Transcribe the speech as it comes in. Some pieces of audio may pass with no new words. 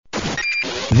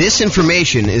This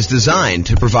information is designed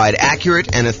to provide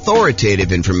accurate and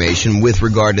authoritative information with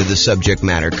regard to the subject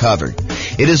matter covered.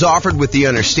 It is offered with the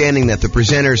understanding that the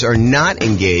presenters are not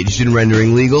engaged in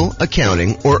rendering legal,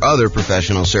 accounting, or other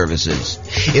professional services.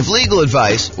 If legal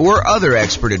advice or other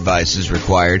expert advice is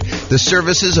required, the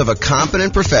services of a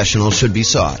competent professional should be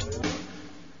sought.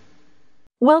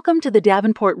 Welcome to the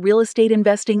Davenport Real Estate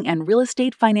Investing and Real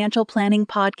Estate Financial Planning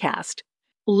Podcast.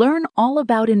 Learn all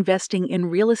about investing in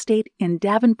real estate in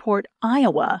Davenport,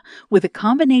 Iowa, with a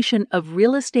combination of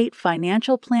real estate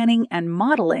financial planning and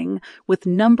modeling with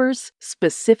numbers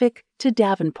specific to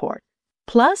Davenport.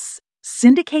 Plus,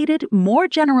 syndicated, more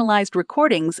generalized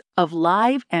recordings of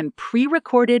live and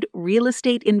pre-recorded real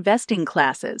estate investing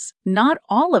classes, not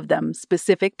all of them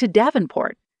specific to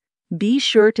Davenport. Be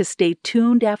sure to stay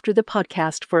tuned after the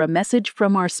podcast for a message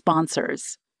from our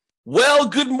sponsors. Well,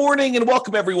 good morning and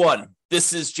welcome, everyone.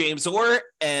 This is James Orr,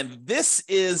 and this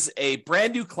is a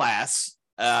brand new class.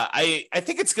 I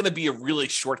think it's going to be a really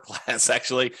short class,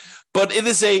 actually, but it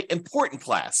is an important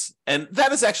class, and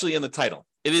that is actually in the title.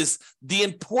 It is the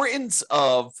importance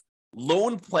of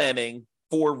loan planning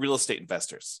for real estate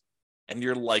investors. And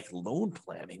you're like, loan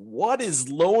planning? What is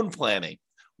loan planning?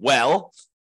 Well,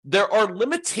 there are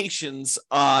limitations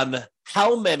on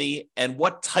how many and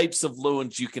what types of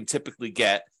loans you can typically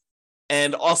get,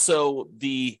 and also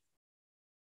the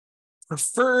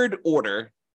preferred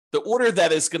order, the order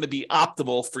that is going to be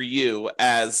optimal for you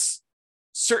as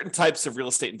certain types of real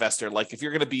estate investor. Like if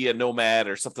you're going to be a nomad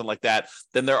or something like that,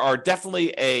 then there are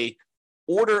definitely a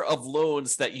order of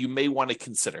loans that you may want to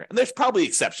consider. And there's probably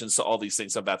exceptions to all these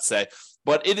things I'm about to say,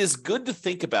 but it is good to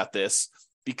think about this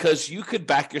because you could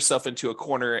back yourself into a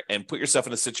corner and put yourself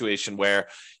in a situation where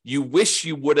you wish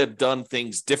you would have done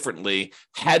things differently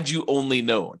had you only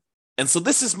known. And so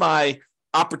this is my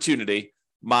opportunity,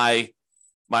 my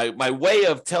way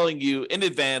of telling you in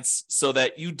advance so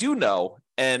that you do know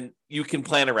and you can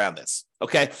plan around this.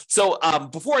 Okay. So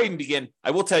before I even begin,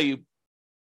 I will tell you,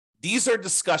 these are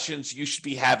discussions you should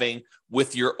be having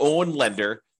with your own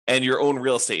lender and your own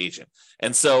real estate agent.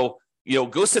 And so,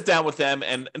 go sit down with them.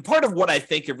 And part of what I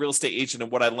think a real estate agent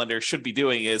and what a lender should be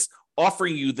doing is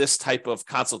offering you this type of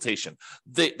consultation.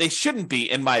 They shouldn't be,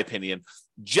 in my opinion,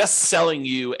 just selling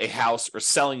you a house or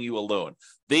selling you a loan.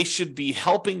 They should be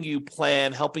helping you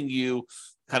plan, helping you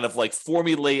kind of like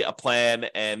formulate a plan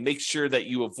and make sure that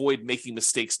you avoid making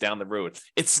mistakes down the road.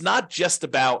 It's not just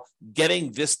about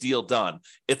getting this deal done.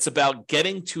 It's about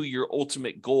getting to your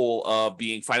ultimate goal of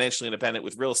being financially independent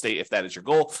with real estate, if that is your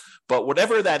goal. But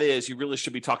whatever that is, you really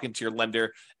should be talking to your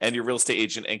lender and your real estate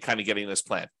agent and kind of getting this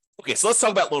plan. Okay, so let's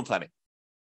talk about loan planning.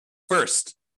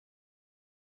 First,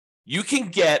 you can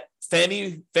get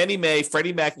Fannie Mae,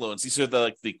 Freddie Mac loans. These are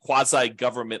the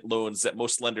quasi-government loans that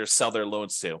most lenders sell their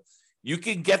loans to. You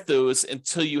can get those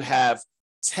until you have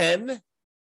 10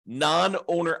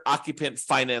 non-owner occupant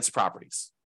finance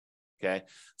properties. Okay,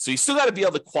 so you still got to be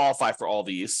able to qualify for all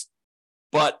these,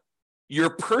 but your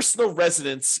personal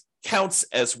residence counts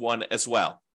as one as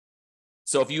well.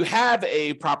 So if you have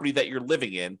a property that you're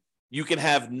living in, you can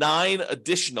have 9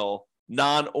 additional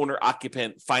non-owner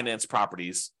occupant finance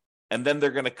properties. And then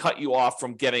they're going to cut you off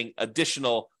from getting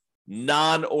additional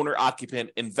non-owner occupant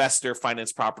investor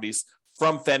finance properties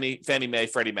from Fannie Mae,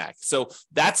 Freddie Mac. So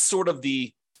that's sort of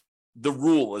the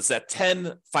rule, is that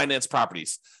 10 finance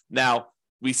properties. Now,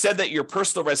 we said that your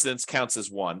personal residence counts as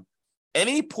one.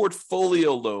 Any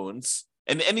portfolio loans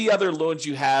and any other loans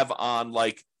you have on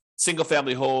like single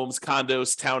family homes,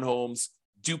 condos, townhomes,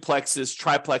 duplexes,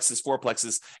 triplexes,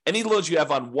 fourplexes, any loans you have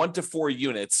on 1 to 4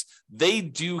 units, they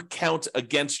do count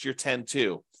against your 10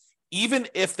 too, even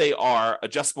if they are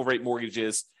adjustable rate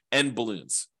mortgages and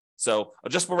balloons. So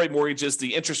adjustable rate mortgages,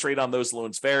 the interest rate on those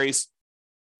loans varies.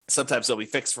 Sometimes they'll be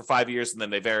fixed for 5 years and then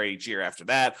they vary each year after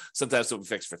that. Sometimes they'll be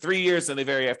fixed for 3 years and they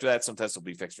vary after that. Sometimes they'll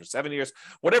be fixed for 7 years,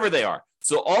 whatever they are.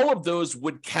 So all of those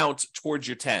would count towards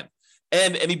your 10.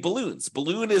 And any balloons.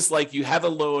 Balloon is like you have a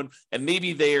loan and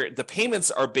maybe the payments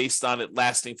are based on it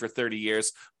lasting for 30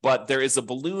 years, but there is a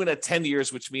balloon at 10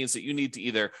 years, which means that you need to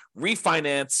either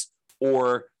refinance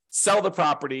or sell the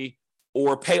property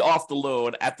or pay off the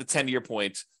loan at the 10-year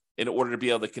point in order to be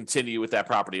able to continue with that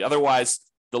property. Otherwise,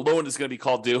 the loan is going to be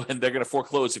called due and they're going to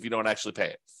foreclose if you don't actually pay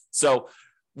it. So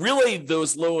really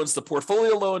those loans, the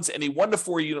portfolio loans, any 1 to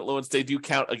 4 unit loans, they do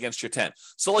count against your 10.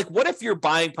 So like what if you're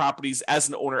buying properties as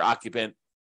an owner occupant,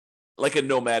 like a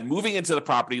nomad, moving into the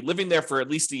property, living there for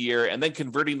at least a year, and then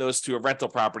converting those to a rental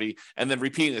property and then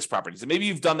repeating those properties? And maybe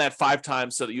you've done that 5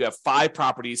 times so that you have 5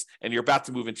 properties and you're about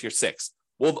to move into your 6th.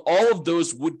 Well, all of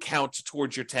those would count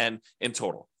towards your 10 in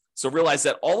total. So realize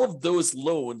that all of those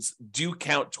loans do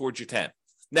count towards your 10.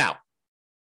 Now,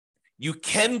 you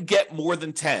can get more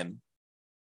than 10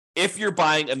 if you're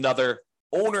buying another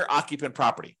owner-occupant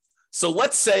property. So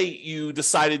let's say you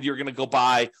decided you're going to go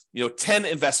buy, 10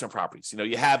 investment properties.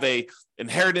 You have a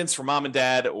inheritance from mom and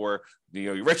dad, or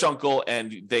your rich uncle,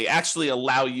 and they actually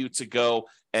allow you to go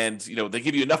and they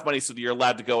give you enough money so that you're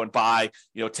allowed to go and buy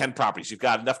 10 properties. You've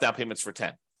got enough down payments for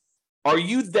 10. Are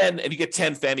you then, and you get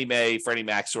 10 Fannie Mae, Freddie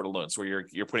Mac sort of loans where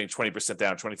you're putting 20%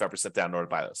 down, 25% down in order to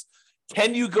buy those.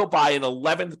 Can you go buy an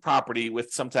 11th property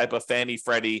with some type of Fannie,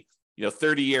 Freddie,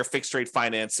 30-year fixed rate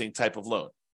financing type of loan?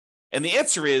 And the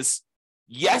answer is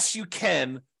yes, you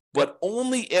can, but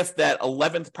only if that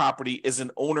 11th property is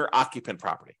an owner-occupant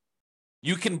property.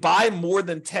 You can buy more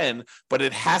than 10, but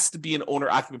it has to be an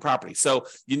owner-occupant property. So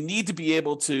you need to be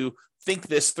able to think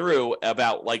this through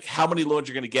about like how many loans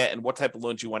you're going to get and what type of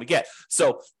loans you want to get.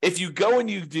 So if you go and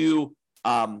you do,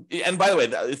 and by the way,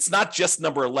 it's not just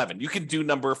number 11. You can do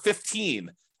number 15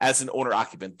 as an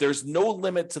owner-occupant. There's no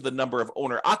limit to the number of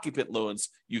owner-occupant loans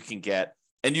you can get.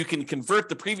 And you can convert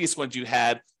the previous ones you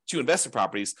had to investment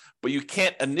properties, but you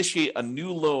can't initiate a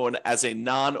new loan as a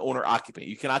non-owner occupant.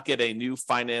 You cannot get a new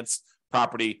finance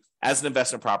property as an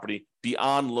investment property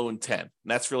beyond loan 10. And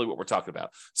that's really what we're talking about.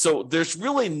 So there's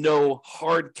really no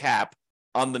hard cap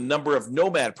on the number of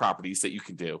nomad properties that you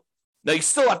can do. Now, you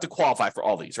still have to qualify for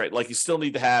all these, right? Like you still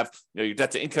need to have your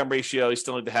debt to income ratio. You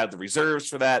still need to have the reserves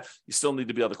for that. You still need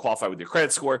to be able to qualify with your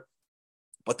credit score.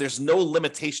 But there's no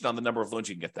limitation on the number of loans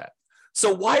you can get that.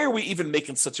 So why are we even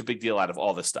making such a big deal out of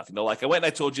all this stuff? Like I went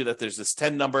and I told you that there's this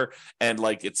 10 number and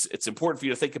like it's important for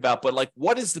you to think about, but like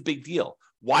what is the big deal?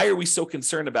 Why are we so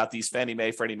concerned about these Fannie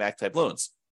Mae, Freddie Mac type loans?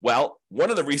 Well, one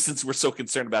of the reasons we're so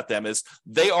concerned about them is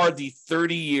they are the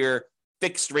 30-year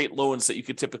fixed rate loans that you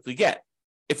could typically get.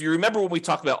 If you remember when we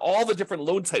talked about all the different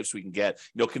loan types we can get,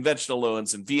 conventional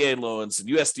loans and VA loans and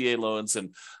USDA loans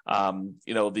and,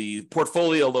 the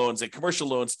portfolio loans and commercial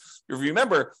loans, you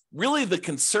remember really the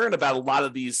concern about a lot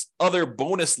of these other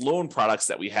bonus loan products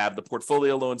that we have, the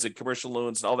portfolio loans and commercial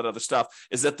loans and all that other stuff,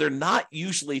 is that they're not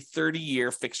usually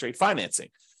 30-year fixed rate financing.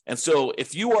 And so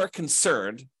if you are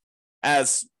concerned,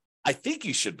 as I think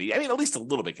you should be, at least a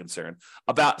little bit concerned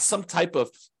about some type of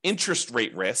interest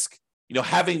rate risk,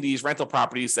 having these rental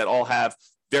properties that all have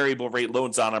variable rate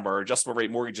loans on them or adjustable rate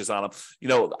mortgages on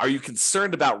them, are you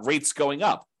concerned about rates going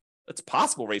up? It's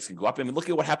possible rates can go up. Look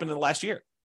at what happened in the last year.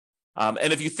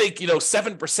 And if you think,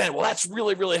 7%, well, that's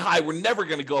really, really high. We're never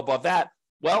going to go above that.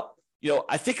 Well,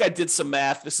 I think I did some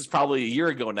math. This is probably a year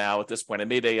ago now at this point. I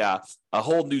made a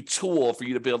whole new tool for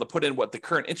you to be able to put in what the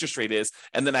current interest rate is.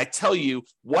 And then I tell you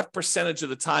what percentage of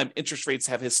the time interest rates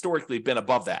have historically been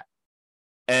above that.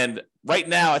 And right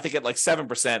now, I think at like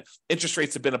 7%, interest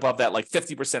rates have been above that like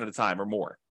 50% of the time or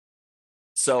more.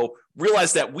 So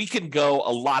realize that we can go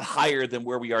a lot higher than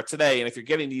where we are today. And if you're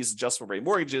getting these adjustable rate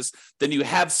mortgages, then you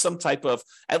have some type of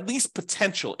at least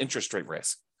potential interest rate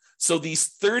risk. So these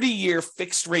 30-year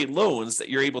fixed rate loans that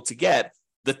you're able to get,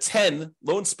 the 10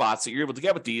 loan spots that you're able to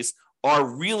get with these are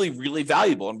really, really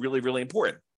valuable and really, really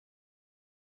important.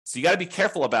 So you got to be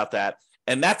careful about that.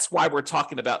 And that's why we're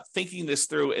talking about thinking this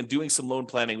through and doing some loan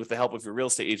planning with the help of your real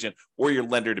estate agent or your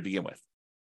lender to begin with.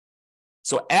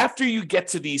 So after you get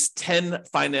to these 10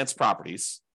 finance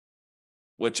properties,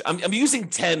 which I'm using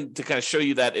 10 to kind of show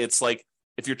you that it's like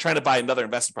if you're trying to buy another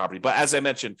investment property. But as I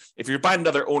mentioned, if you're buying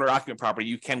another owner-occupant property,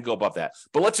 you can go above that.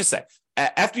 But let's just say,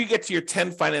 after you get to your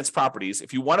 10 finance properties,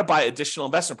 if you want to buy additional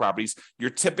investment properties, you're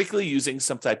typically using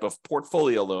some type of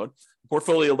portfolio loan.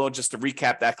 Portfolio loan, just to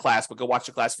recap that class, but go watch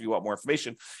the class if you want more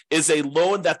information, is a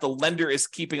loan that the lender is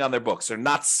keeping on their books. They're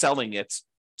not selling it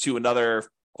to another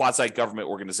quasi-government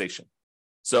organization.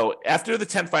 So after the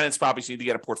 10 finance properties, you need to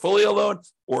get a portfolio loan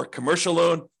or a commercial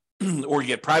loan, or you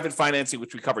get private financing,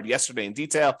 which we covered yesterday in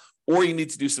detail, or you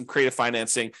need to do some creative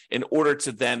financing in order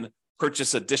to then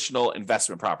purchase additional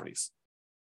investment properties.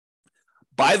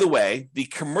 By the way, the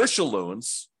commercial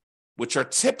loans, which are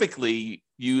typically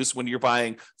used when you're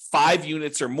buying 5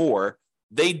 units or more,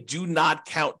 they do not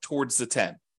count towards the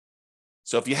 10.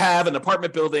 So if you have an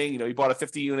apartment building, you bought a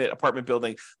 50-unit apartment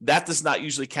building, that does not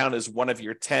usually count as one of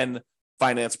your 10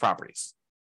 finance properties.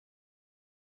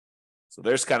 So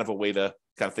there's kind of a way to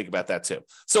kind of think about that too.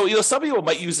 So, some people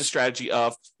might use the strategy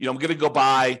of, I'm going to go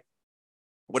buy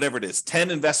whatever it is,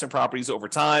 10 investment properties over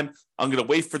time. I'm going to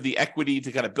wait for the equity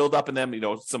to kind of build up in them.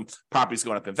 Some properties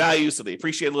going up in value, so they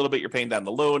appreciate a little bit. You're paying down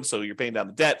the loan, so you're paying down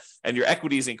the debt, and your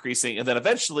equity is increasing. And then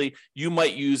eventually, you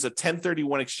might use a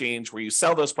 1031 exchange where you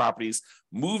sell those properties,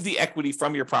 move the equity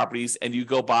from your properties, and you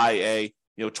go buy a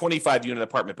 25-unit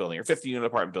apartment building or 50-unit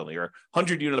apartment building or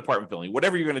 100-unit apartment building,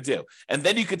 whatever you're going to do. And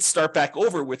then you could start back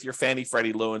over with your Fannie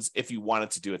Freddie loans if you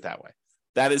wanted to do it that way.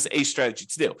 That is a strategy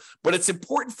to do. But it's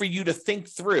important for you to think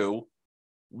through,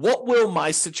 what will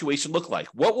my situation look like?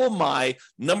 What will my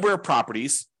number of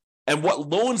properties and what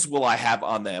loans will I have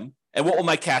on them? And what will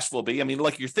my cash flow be? I mean,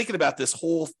 like, you're thinking about this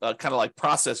whole kind of like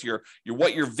process, your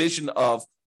vision of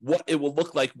what it will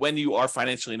look like when you are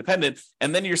financially independent.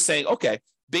 And then you're saying, okay,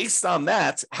 based on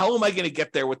that, how am I going to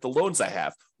get there with the loans I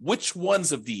have? Which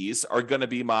ones of these are going to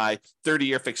be my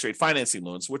 30-year fixed rate financing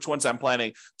loans? Which ones I'm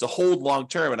planning to hold long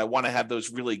term? And I want to have those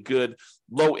really good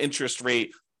low interest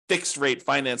rate, fixed rate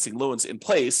financing loans in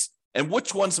place. And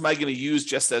which ones am I going to use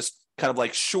just as kind of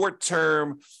like short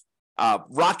term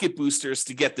rocket boosters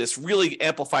to get this really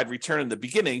amplified return in the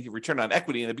beginning, return on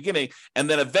equity in the beginning, and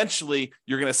then eventually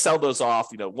you're going to sell those off,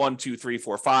 1, 2, 3,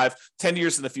 4, 5, 10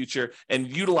 years in the future,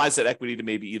 and utilize that equity to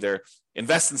maybe either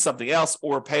invest in something else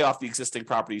or pay off the existing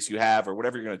properties you have or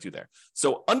whatever you're going to do there.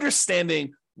 So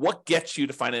understanding what gets you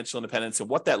to financial independence and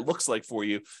what that looks like for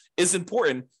you is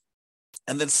important.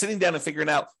 And then sitting down and figuring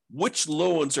out which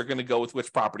loans are going to go with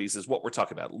which properties is what we're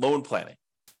talking about. Loan planning.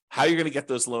 How you're going to get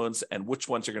those loans and which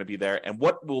ones are going to be there and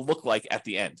what will look like at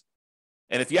the end.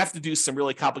 And if you have to do some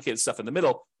really complicated stuff in the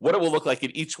middle, what it will look like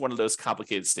in each one of those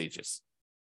complicated stages.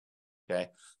 Okay.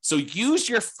 So use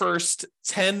your first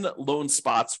 10 loan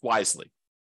spots wisely.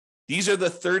 These are the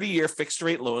 30-year fixed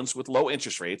rate loans with low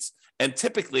interest rates and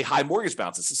typically high mortgage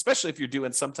balances, especially if you're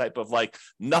doing some type of like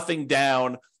nothing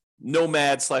down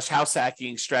nomad / house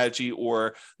hacking strategy,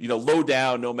 or low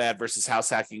down nomad versus house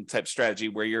hacking type strategy,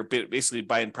 where you're basically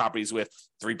buying properties with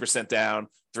 3% down,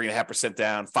 3.5%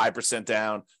 down, 5%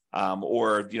 down,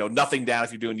 or nothing down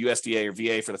if you're doing USDA or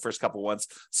VA for the first couple ones.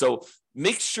 So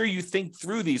make sure you think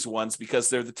through these ones, because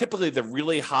they're typically the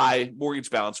really high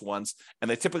mortgage balance ones, and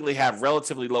they typically have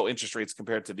relatively low interest rates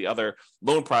compared to the other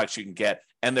loan products you can get,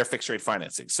 and they're fixed rate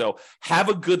financing. So have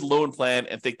a good loan plan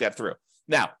and think that through.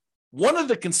 Now, one of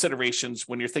the considerations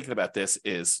when you're thinking about this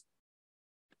is,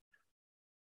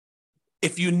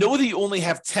 if you know that you only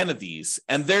have 10 of these,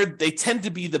 and they tend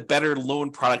to be the better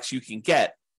loan products you can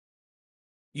get,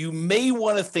 you may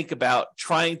want to think about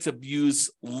trying to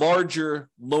use larger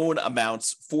loan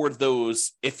amounts for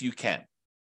those if you can.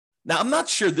 Now, I'm not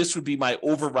sure this would be my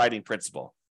overriding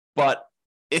principle, but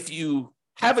if you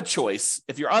have a choice,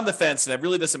 if you're on the fence, and it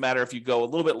really doesn't matter if you go a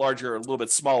little bit larger or a little bit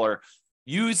smaller,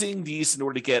 using these in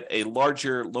order to get a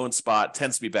larger loan spot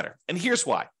tends to be better. And here's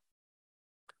why.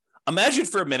 Imagine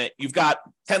for a minute, you've got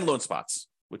 10 loan spots,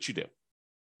 which you do.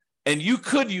 And you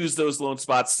could use those loan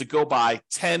spots to go buy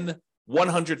 10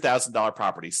 $100,000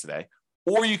 properties today.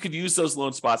 Or you could use those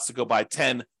loan spots to go buy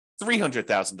 10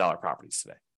 $300,000 properties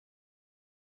today.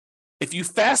 If you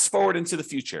fast forward into the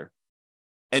future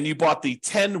and you bought the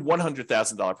 10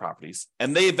 $100,000 properties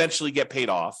and they eventually get paid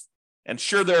off, and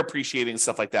sure, they're appreciating and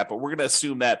stuff like that, but we're going to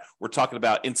assume that we're talking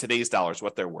about in today's dollars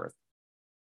what they're worth.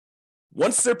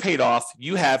 Once they're paid off,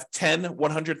 you have 10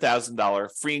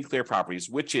 $100,000 free and clear properties,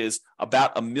 which is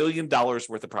about $1 million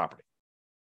worth of property.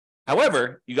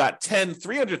 However, you got 10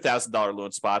 $300,000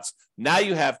 loan spots. Now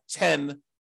you have 10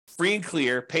 free and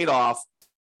clear, paid off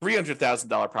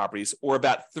 $300,000 properties, or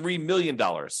about $3 million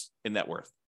in net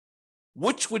worth.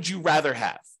 Which would you rather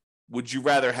have? Would you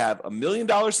rather have $1 million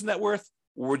in net worth,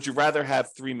 or would you rather have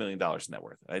 $3 million in net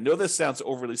worth? I know this sounds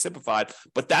overly simplified,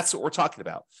 but that's what we're talking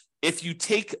about. If you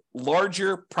take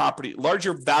larger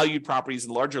valued properties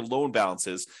and larger loan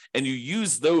balances, and you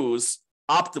use those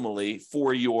optimally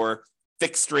for your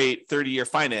fixed rate 30-year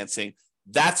financing,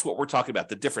 that's what we're talking about.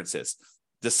 The difference is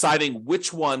deciding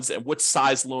which ones and which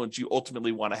size loans you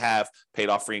ultimately want to have paid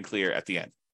off free and clear at the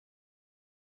end.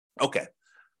 Okay,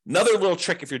 another little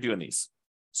trick if you're doing these.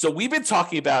 So we've been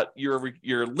talking about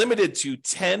you're limited to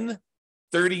 10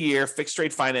 30-year fixed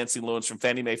rate financing loans from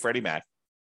Fannie Mae, Freddie Mac.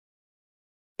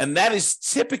 And that is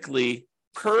typically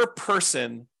per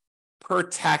person per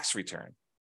tax return.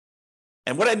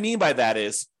 And what I mean by that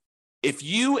is, if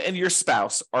you and your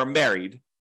spouse are married,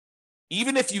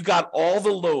 even if you got all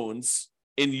the loans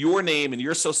in your name and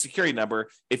your social security number,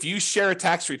 if you share a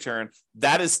tax return,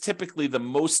 that is typically the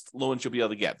most loans you'll be able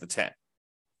to get, the 10.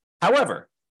 However,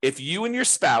 if you and your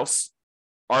spouse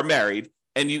are married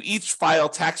and you each file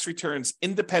tax returns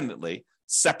independently,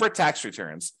 separate tax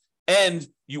returns, and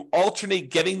you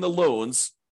alternate getting the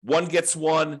loans, one gets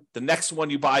one, the next one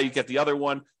you buy, you get the other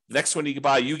one, the next one you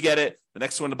buy, you get it, the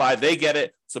next one to buy, they get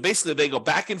it. So basically they go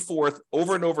back and forth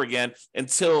over and over again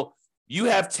until you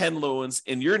have 10 loans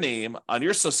in your name, on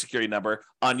your social security number,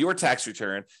 on your tax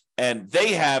return, and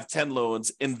they have 10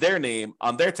 loans in their name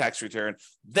on their tax return.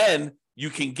 Then you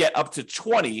can get up to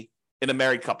 20 in a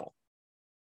married couple.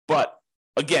 But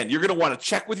again, you're going to want to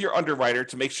check with your underwriter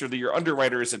to make sure that your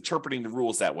underwriter is interpreting the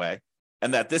rules that way.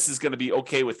 and that this is going to be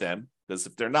okay with them. Because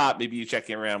if they're not, maybe you check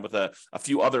in around with a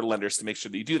few other lenders to make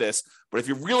sure that you do this. But if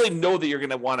you really know that you're going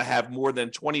to want to have more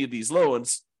than 20 of these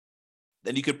loans,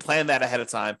 then you could plan that ahead of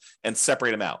time and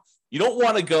separate them out. You don't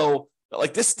want to go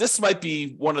like this. This might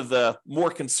be one of the more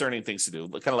concerning things to do,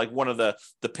 kind of like one of the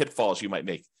pitfalls you might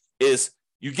make is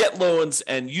you get loans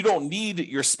and you don't need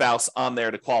your spouse on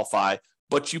there to qualify,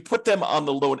 but you put them on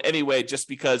the loan anyway, just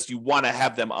because you want to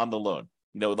have them on the loan.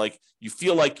 Like you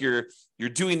feel like you're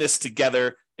doing this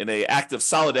together in an act of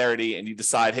solidarity, and you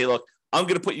decide, hey, look, I'm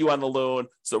going to put you on the loan,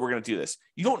 so we're going to do this.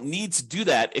 You don't need to do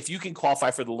that if you can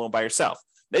qualify for the loan by yourself.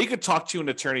 Now, you could talk to an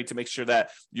attorney to make sure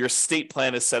that your estate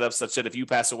plan is set up such that if you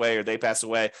pass away or they pass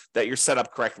away, that you're set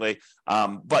up correctly.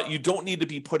 But you don't need to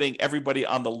be putting everybody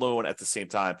on the loan at the same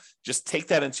time. Just take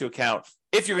that into account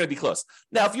if you're going to be close.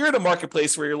 Now, if you're in a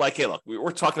marketplace where you're like, hey, look,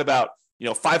 we're talking about,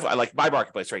 I like my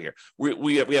marketplace right here.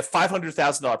 We have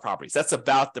 $500,000 properties. That's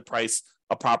about the price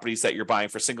of properties that you're buying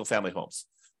for single family homes.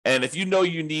 And if you know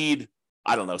you need,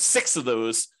 6 of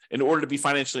those in order to be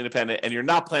financially independent, and you're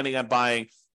not planning on buying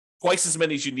twice as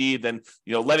many as you need, then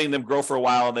letting them grow for a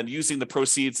while and then using the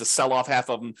proceeds to sell off half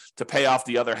of them to pay off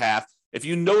the other half. If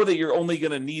you know that you're only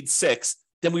going to need 6,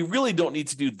 then we really don't need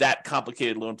to do that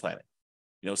complicated loan planning.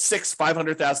 6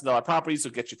 $500,000 properties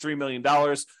will get you $3 million.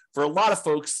 For a lot of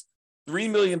folks, $3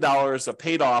 million of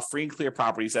paid off free and clear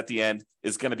properties at the end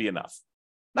is going to be enough.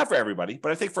 Not for everybody,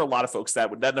 but I think for a lot of folks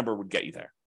that number would get you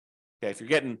there. Okay, if you're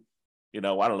getting,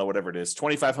 whatever it is,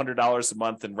 $2,500 a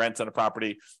month in rent on a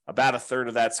property, about a third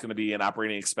of that's going to be in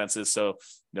operating expenses. So,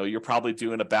 you're probably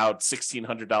doing about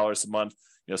 $1,600 a month.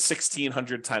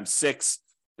 1,600 times 6,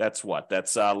 that's what?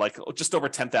 That's like just over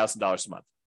 $10,000 a month,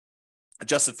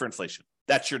 adjusted for inflation.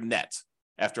 That's your net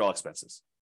after all expenses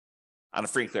on a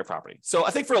free and clear property. So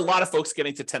I think for a lot of folks,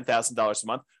 getting to $10,000 a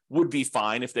month would be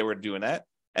fine if they were doing that.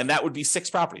 And that would be 6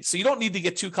 properties. So you don't need to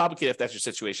get too complicated if that's your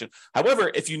situation. However,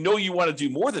 if you know you want to do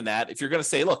more than that, if you're going to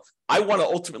say, look, I want to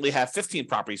ultimately have 15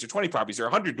 properties or 20 properties or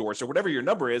 100 doors or whatever your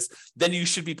number is, then you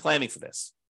should be planning for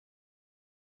this.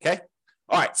 Okay?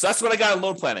 All right. So that's what I got on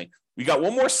loan planning. We got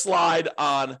one more slide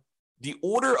on the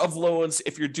order of loans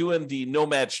if you're doing the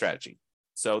nomad strategy.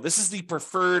 So this is the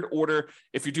preferred order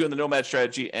if you're doing the nomad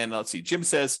strategy. And let's see, Jim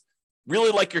says,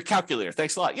 really like your calculator.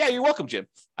 Thanks a lot. Yeah, you're welcome, Jim.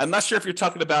 I'm not sure if you're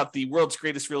talking about the world's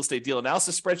greatest real estate deal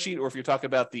analysis spreadsheet or if you're talking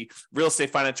about the real estate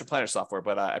financial planner software,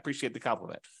 but I appreciate the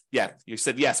compliment. Yeah, you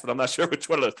said yes, but I'm not sure which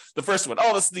one of those. The first one.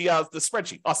 Oh, this is the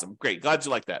spreadsheet. Awesome. Great. Glad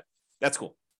you like that. That's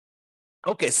cool.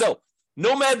 Okay, so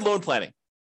nomad loan planning.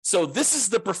 So this is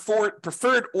the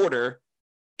preferred order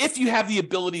if you have the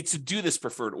ability to do this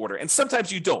preferred order. And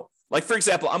sometimes you don't. Like, for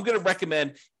example, I'm going to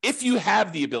recommend if you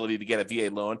have the ability to get a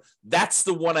VA loan, that's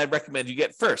the one I recommend you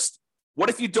get first. What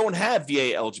if you don't have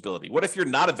VA eligibility? What if you're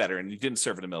not a veteran and you didn't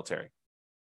serve in the military?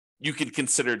 You could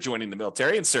consider joining the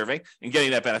military and serving and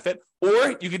getting that benefit.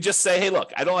 Or you could just say, hey,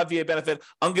 look, I don't have VA benefit.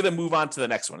 I'm going to move on to the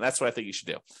next one. That's what I think you should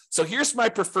do. So here's my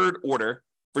preferred order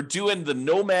for doing the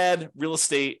nomad real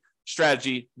estate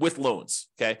strategy with loans.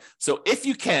 Okay. So if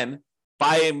you can,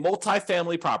 buy a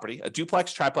multifamily property, a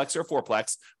duplex, triplex, or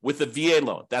fourplex with a VA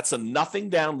loan. That's a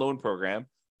nothing down loan program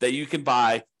that you can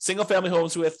buy single family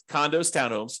homes with, condos,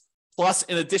 townhomes. Plus,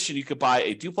 in addition, you could buy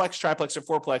a duplex, triplex, or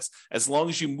fourplex as long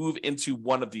as you move into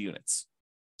one of the units.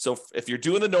 So if you're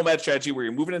doing the nomad strategy where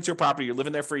you're moving into a property, you're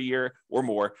living there for a year or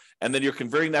more, and then you're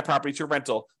converting that property to a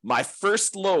rental, my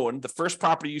first loan, the first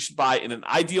property you should buy in an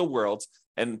ideal world,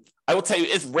 and I will tell you,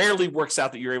 it rarely works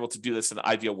out that you're able to do this in an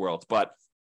ideal world, but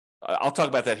I'll talk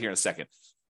about that here in a second.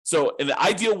 So in the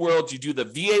ideal world, you do the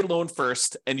VA loan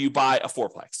first and you buy a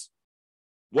fourplex.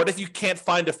 What if you can't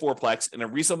find a fourplex in a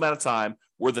reasonable amount of time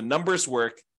where the numbers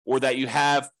work or that you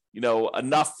have,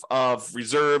 enough of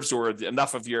reserves or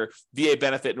enough of your VA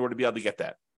benefit in order to be able to get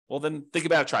that? Well, then think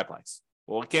about a triplex.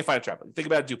 Well, you can't find a triplex. Think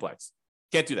about a duplex.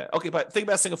 Can't do that. Okay, but think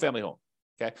about a single family home.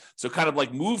 Okay, so kind of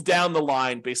like move down the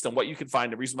line based on what you can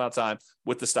find in a reasonable amount of time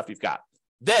with the stuff you've got.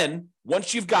 Then,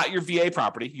 once you've got your VA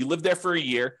property, you live there for a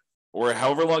year or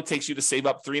however long it takes you to save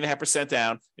up 3.5%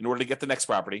 down in order to get the next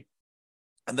property.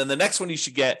 And then the next one you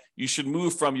should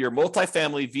move from your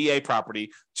multifamily VA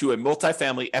property to a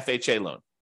multifamily FHA loan.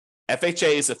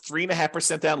 FHA is a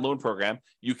 3.5% down loan program.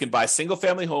 You can buy single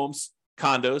family homes,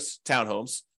 condos,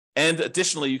 townhomes, and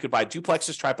additionally, you could buy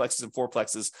duplexes, triplexes, and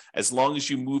fourplexes as long as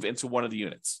you move into one of the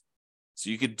units.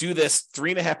 So you could do this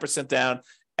 3.5% down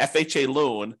FHA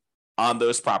loan on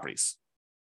those properties.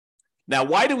 Now,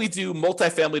 why do we do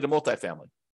multifamily to multifamily?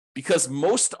 Because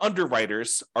most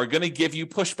underwriters are going to give you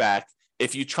pushback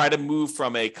if you try to move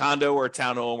from a condo or a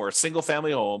townhome or a single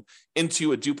family home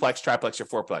into a duplex, triplex, or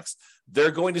fourplex. They're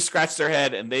going to scratch their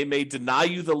head and they may deny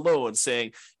you the loan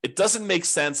saying, it doesn't make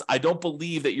sense. I don't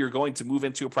believe that you're going to move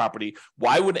into a property.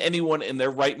 Why would anyone in their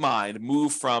right mind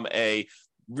move from a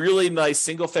really nice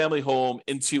single family home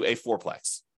into a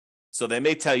fourplex? So they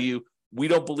may tell you, we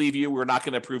don't believe you. We're not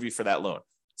going to approve you for that loan.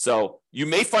 So you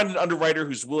may find an underwriter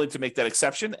who's willing to make that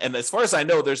exception. And as far as I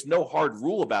know, there's no hard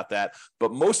rule about that.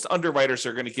 But most underwriters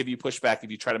are going to give you pushback if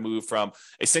you try to move from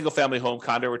a single family home,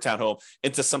 condo, or townhome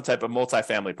into some type of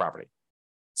multifamily property.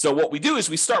 So what we do is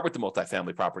we start with the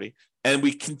multifamily property and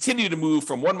we continue to move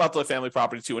from one multifamily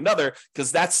property to another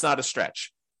because that's not a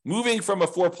stretch. Moving from a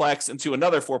fourplex into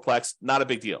another fourplex, not a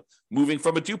big deal. Moving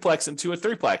from a duplex into a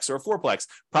threeplex or a fourplex,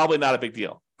 probably not a big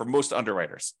deal for most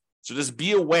underwriters. So just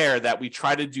be aware that we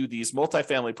try to do these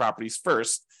multifamily properties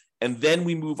first, and then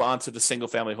we move on to the single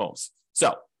family homes.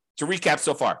 So to recap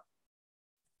so far,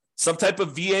 some type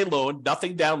of VA loan,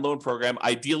 nothing down loan program,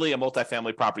 ideally a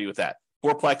multifamily property with that.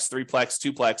 Fourplex, threeplex,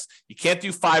 twoplex. You can't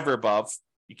do 5 or above.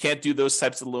 You can't do those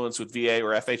types of loans with VA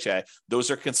or FHA.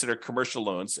 Those are considered commercial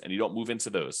loans, and you don't move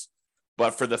into those.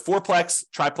 But for the fourplex,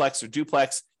 triplex, or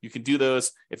duplex, you can do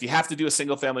those. If you have to do a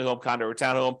single family home, condo, or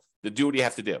townhome, then do what you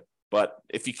have to do. But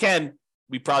if you can,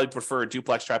 we probably prefer a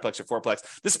duplex, triplex, or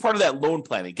fourplex. This is part of that loan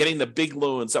planning, getting the big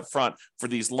loans up front for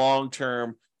these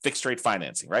long-term fixed rate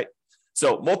financing, right?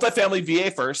 So multifamily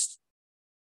VA first,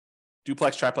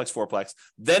 duplex, triplex, fourplex,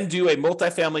 then do a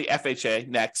multifamily FHA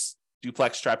next,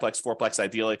 duplex, triplex, fourplex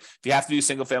ideally. If you have to do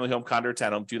single family home, condo, or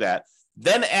townhome, do that.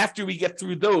 Then after we get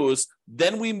through those,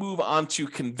 then we move on to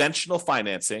conventional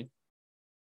financing,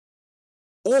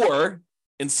 or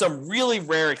in some really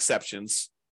rare exceptions,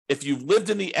 if you've lived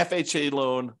in the FHA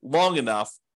loan long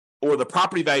enough or the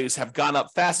property values have gone up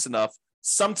fast enough,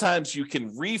 sometimes you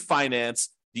can refinance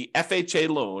the FHA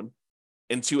loan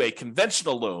into a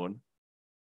conventional loan,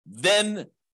 then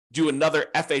do another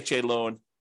FHA loan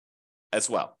as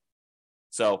well.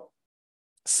 So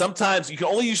sometimes you can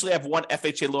only usually have one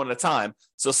FHA loan at a time.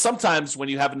 So sometimes when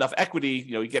you have enough equity,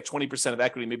 you get 20% of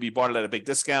equity, maybe you bought it at a big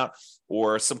discount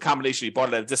or some combination, you bought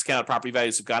it at a discount, property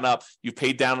values have gone up, you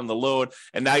paid down on the loan,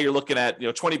 and now you're looking at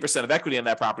 20% of equity in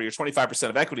that property or 25%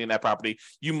 of equity in that property.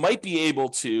 You might be able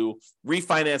to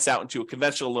refinance out into a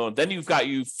conventional loan. Then you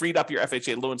freed up your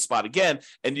FHA loan spot again,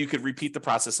 and you could repeat the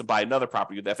process and buy another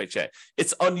property with FHA.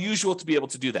 It's unusual to be able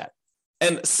to do that.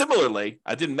 And similarly,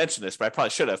 I didn't mention this, but I probably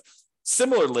should have.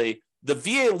 Similarly, the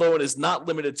VA loan is not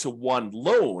limited to one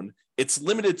loan. It's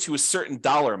limited to a certain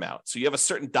dollar amount. So you have a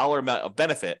certain dollar amount of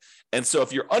benefit. And so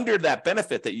if you're under that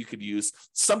benefit that you could use,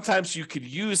 sometimes you could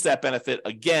use that benefit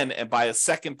again and buy a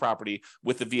second property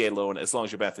with the VA loan as long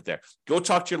as your benefit there. Go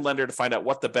talk to your lender to find out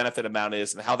what the benefit amount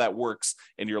is and how that works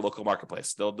in your local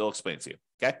marketplace. They'll explain it to you.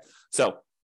 Okay. So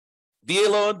VA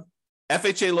loan,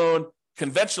 FHA loan,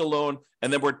 conventional loan,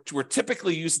 and then we're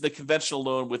typically using the conventional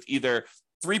loan with either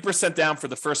 3% down for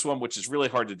the first one, which is really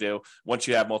hard to do once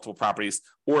you have multiple properties,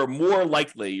 or more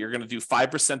likely you're going to do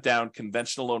 5% down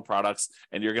conventional loan products,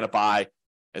 and you're going to buy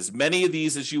as many of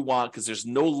these as you want because there's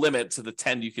no limit to the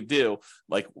 10 you can do.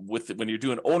 Like when you're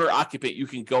doing owner occupant, you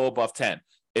can go above 10.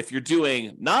 If you're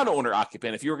doing non-owner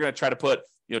occupant, if you were going to try to put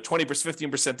 20%,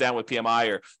 15% down with PMI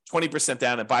or 20%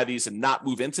 down and buy these and not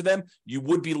move into them, you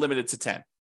would be limited to 10.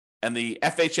 And the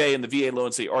FHA and the VA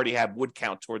loans that you already have would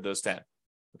count toward those 10.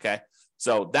 Okay.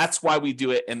 So that's why we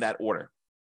do it in that order.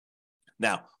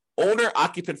 Now, owner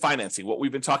occupant financing, what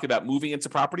we've been talking about, moving into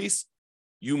properties,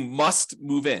 you must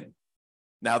move in.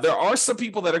 Now, there are some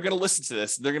people that are going to listen to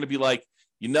this. And they're going to be like,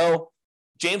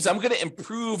 James, I'm going to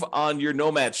improve on your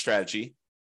nomad strategy.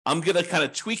 I'm going to kind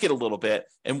of tweak it a little bit.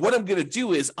 And what I'm going to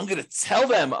do is I'm going to tell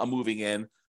them I'm moving in.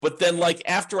 But then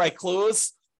after I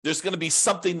close, there's going to be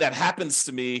something that happens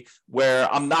to me where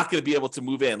I'm not going to be able to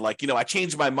move in. I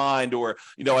changed my mind, or,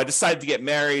 I decided to get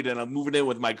married and I'm moving in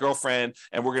with my girlfriend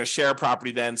and we're going to share a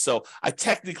property then. So I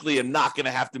technically am not going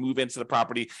to have to move into the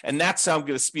property. And that's how I'm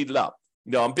going to speed it up.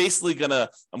 I'm basically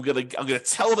I'm going to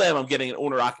tell them I'm getting an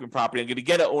owner occupant property. I'm going to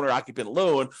get an owner occupant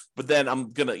loan, but then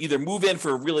I'm going to either move in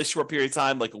for a really short period of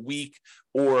time, like a week,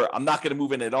 or I'm not going to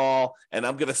move in at all. And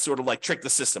I'm going to sort of trick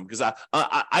the system because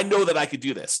I know that I could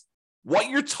do this. What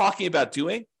you're talking about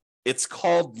doing, it's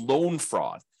called loan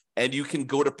fraud, and you can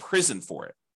go to prison for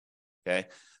it, okay?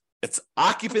 It's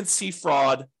occupancy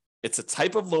fraud. It's a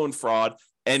type of loan fraud,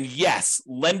 and yes,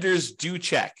 lenders do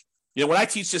check. When I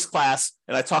teach this class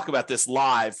and I talk about this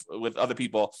live with other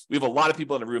people, we have a lot of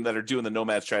people in the room that are doing the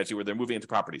nomad strategy where they're moving into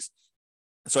properties.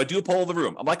 So I do a poll of the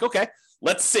room. I'm like, okay,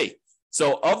 let's see.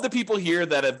 So of the people here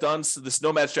that have done this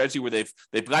nomad strategy where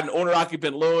they've got an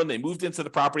owner-occupant loan, they moved into the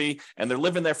property, and they're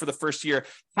living there for the first year,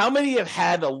 how many have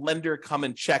had a lender come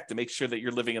and check to make sure that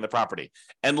you're living in the property?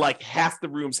 And like half the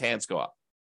room's hands go up.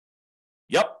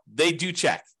 Yep, they do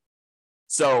check.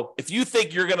 So if you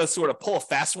think you're going to sort of pull a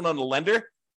fast one on the lender,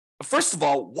 first of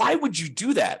all, why would you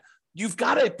do that? You've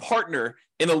got a partner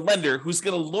in a lender who's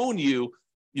going to loan you,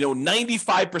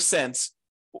 95%,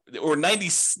 or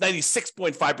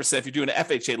 96.5% if you're doing an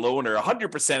FHA loan, or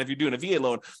 100% if you're doing a VA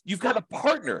loan. You've got a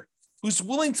partner who's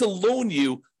willing to loan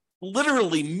you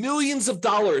literally millions of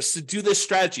dollars to do this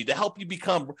strategy to help you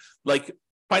become like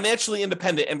financially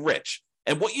independent and rich.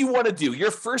 And what you want to do,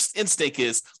 your first instinct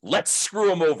is, let's screw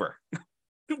them over.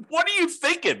 What are you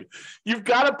thinking? You've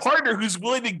got a partner who's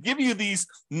willing to give you these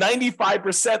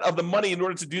 95% of the money in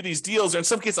order to do these deals, or in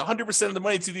some cases 100% of the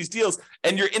money to do these deals,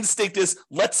 and your instinct is,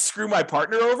 let's screw my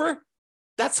partner over?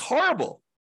 That's horrible.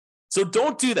 So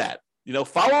don't do that.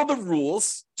 Follow the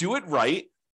rules, do it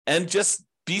right, and just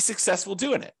be successful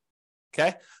doing it.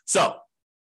 Okay? So,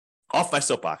 off my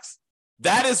soapbox.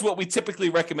 That is what we typically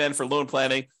recommend for loan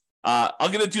planning.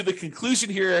 I'm going to do the conclusion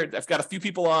here. I've got a few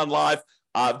people on live.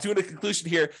 Doing a conclusion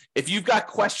here. If you've got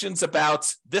questions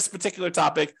about this particular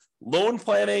topic, loan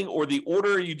planning, or the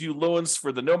order you do loans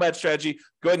for the nomad strategy,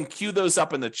 go ahead and queue those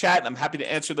up in the chat, and I'm happy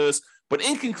to answer those. But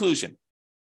in conclusion,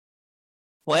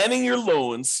 planning your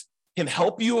loans can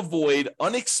help you avoid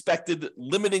unexpected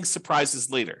limiting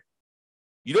surprises later.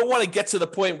 You don't want to get to the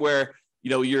point where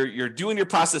you're doing your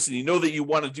process and that you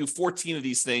want to do 14 of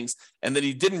these things, and then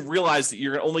you didn't realize that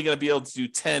you're only going to be able to do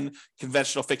 10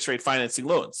 conventional fixed rate financing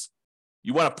loans.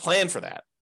 You want to plan for that,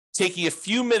 taking a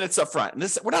few minutes up front.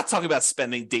 And we're not talking about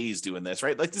spending days doing this,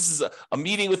 right? Like, this is a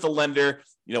meeting with the lender,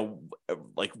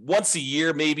 like once a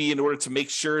year, maybe, in order to make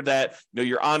sure that,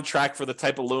 you're on track for the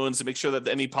type of loans, and make sure that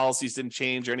any policies didn't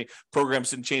change or any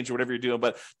programs didn't change or whatever you're doing.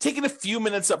 But taking a few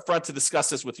minutes up front to discuss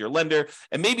this with your lender,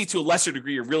 and maybe to a lesser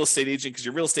degree, your real estate agent, because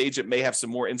your real estate agent may have some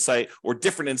more insight or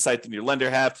different insight than your lender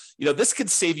have. This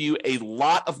could save you a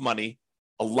lot of money,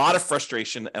 a lot of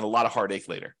frustration, and a lot of heartache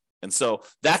later. And so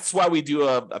that's why we do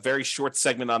a very short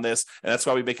segment on this. And that's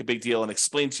why we make a big deal and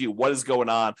explain to you what is going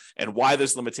on and why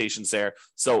there's limitations there.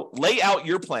 So lay out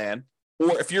your plan,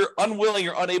 or if you're unwilling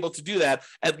or unable to do that,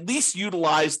 at least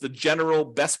utilize the general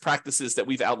best practices that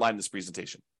we've outlined in this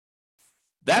presentation.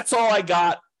 That's all I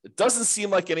got. It doesn't seem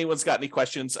like anyone's got any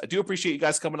questions. I do appreciate you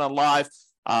guys coming on live.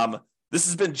 This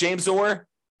has been James Orr.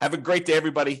 Have a great day,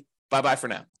 everybody. Bye-bye for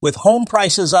now. With home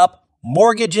prices up,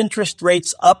 mortgage interest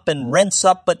rates up, and rents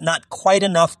up, but not quite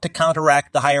enough to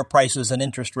counteract the higher prices and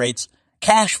interest rates,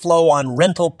 cash flow on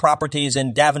rental properties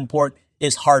in Davenport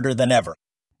is harder than ever.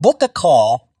 Book a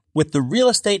call with the Real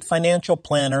Estate Financial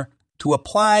Planner to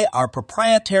apply our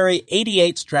proprietary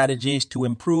 88 strategies to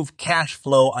improve cash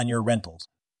flow on your rentals.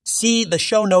 See the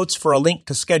show notes for a link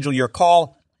to schedule your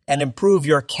call and improve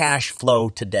your cash flow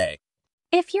today.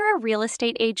 If you're a real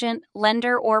estate agent,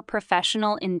 lender, or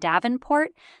professional in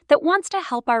Davenport that wants to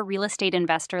help our real estate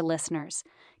investor listeners,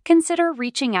 consider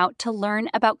reaching out to learn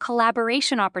about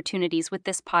collaboration opportunities with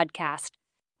this podcast.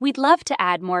 We'd love to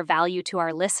add more value to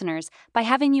our listeners by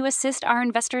having you assist our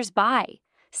investors buy,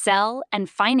 sell, and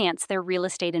finance their real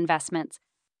estate investments.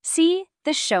 See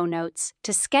the show notes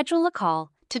to schedule a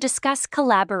call to discuss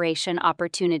collaboration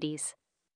opportunities.